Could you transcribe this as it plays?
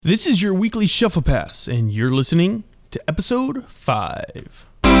This is your weekly Shufflepass, and you're listening to episode 5.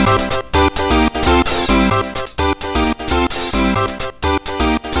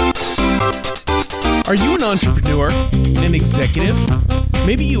 Are you an entrepreneur, an executive?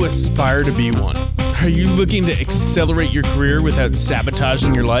 Maybe you aspire to be one. Are you looking to accelerate your career without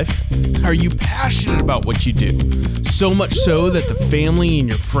sabotaging your life? Are you passionate about what you do? So much so that the family and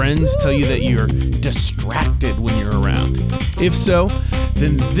your friends tell you that you're distracted when you're around. If so,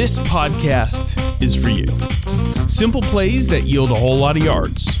 then this podcast is for you. Simple plays that yield a whole lot of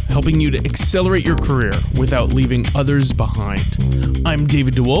yards, helping you to accelerate your career without leaving others behind. I'm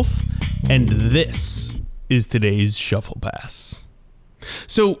David DeWolf, and this is today's Shufflepass.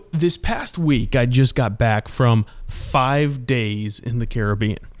 So this past week, I just got back from 5 days in the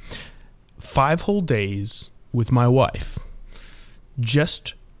Caribbean. 5 whole days with my wife.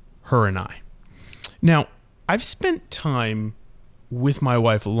 Just her and I. Now, I've spent time with my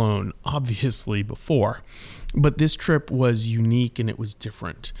wife alone, obviously, before, but this trip was unique and it was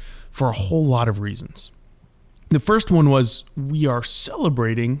different for a whole lot of reasons. The first one was we are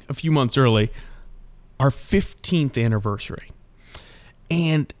celebrating a few months early our 15th anniversary.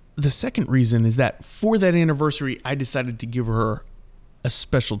 And the second reason is that for that anniversary, I decided to give her a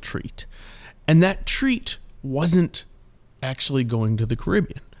special treat. And that treat wasn't actually going to the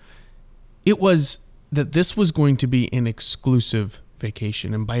Caribbean. It was that this was going to be an exclusive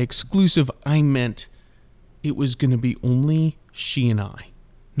vacation. And by exclusive, I meant it was going to be only she and I.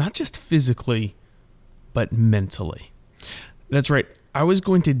 Not just physically, but mentally. That's right. I was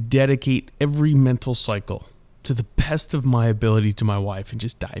going to dedicate every mental cycle to the best of my ability to my wife and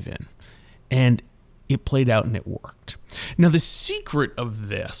just dive in. And it played out and it worked. Now, the secret of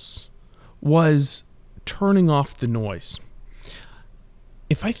this was turning off the noise.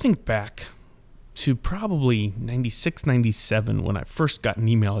 If I think back to probably 96, 97 when I first got an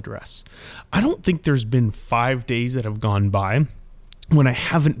email address, I don't think there's been 5 days that have gone by when I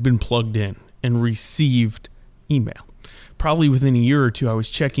haven't been plugged in and received email. Probably within a year or two, I was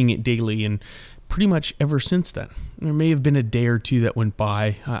checking it daily, and pretty much ever since then. There may have been a day or two that went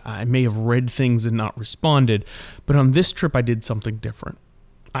by. I may have read things and not responded, but on this trip, I did something different.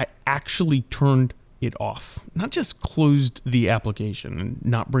 I actually turned it off. Not just closed the application and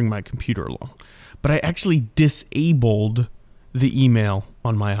not bring my computer along, but I actually disabled the email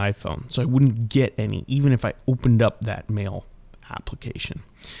on my iPhone so I wouldn't get any, even if I opened up that mail application.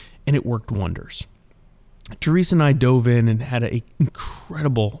 And it worked wonders. Teresa and I dove in and had an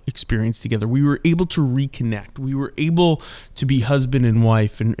incredible experience together. We were able to reconnect. We were able to be husband and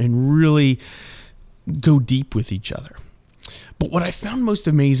wife and really go deep with each other. But what I found most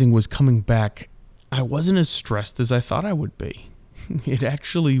amazing was coming back, I wasn't as stressed as I thought I would be. It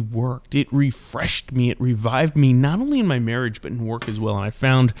actually worked. It refreshed me. It revived me, not only in my marriage, but in work as well. And I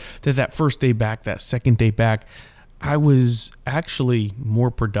found that first day back, that second day back, I was actually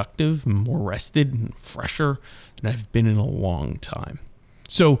more productive, more rested, and fresher than I've been in a long time.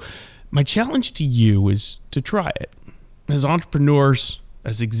 So my challenge to you is to try it. As entrepreneurs,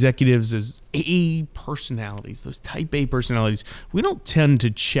 as executives, as A personalities, those type A personalities, we don't tend to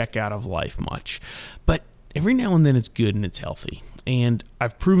check out of life much. But every now and then it's good and it's healthy. And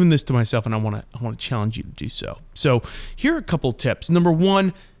I've proven this to myself, and I want to challenge you to do so. So here are a couple tips. Number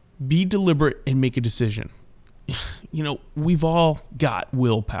 1, be deliberate and make a decision. You know, we've all got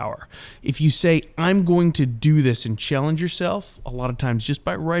willpower. If you say, I'm going to do this and challenge yourself, a lot of times just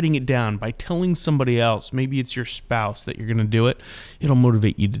by writing it down, by telling somebody else, maybe it's your spouse that you're going to do it, it'll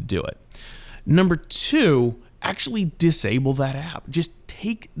motivate you to do it. Number 2, actually disable that app. Just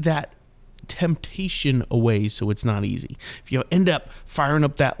take that temptation away so it's not easy. If you end up firing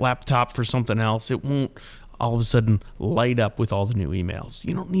up that laptop for something else, it won't all of a sudden light up with all the new emails.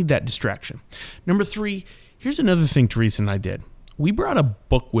 You don't need that distraction. Number 3, here's another thing Teresa and I did. We brought a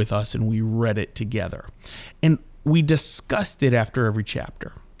book with us and we read it together. And we discussed it after every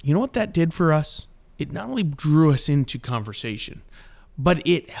chapter. You know what that did for us? It not only drew us into conversation, but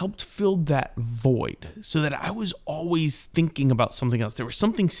it helped fill that void so that I was always thinking about something else. There was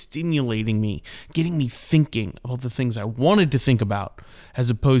something stimulating me, getting me thinking about the things I wanted to think about as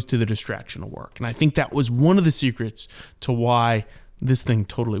opposed to the distraction of work. And I think that was one of the secrets to why this thing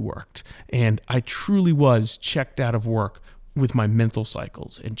totally worked. And I truly was checked out of work with my mental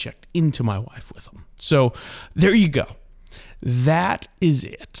cycles and checked into my wife with them. So there you go. That is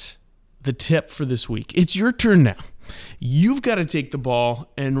it. The tip for this week. It's your turn now. You've got to take the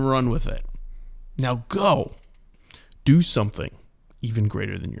ball and run with it. Now go do something even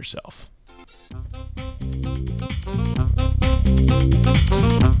greater than yourself.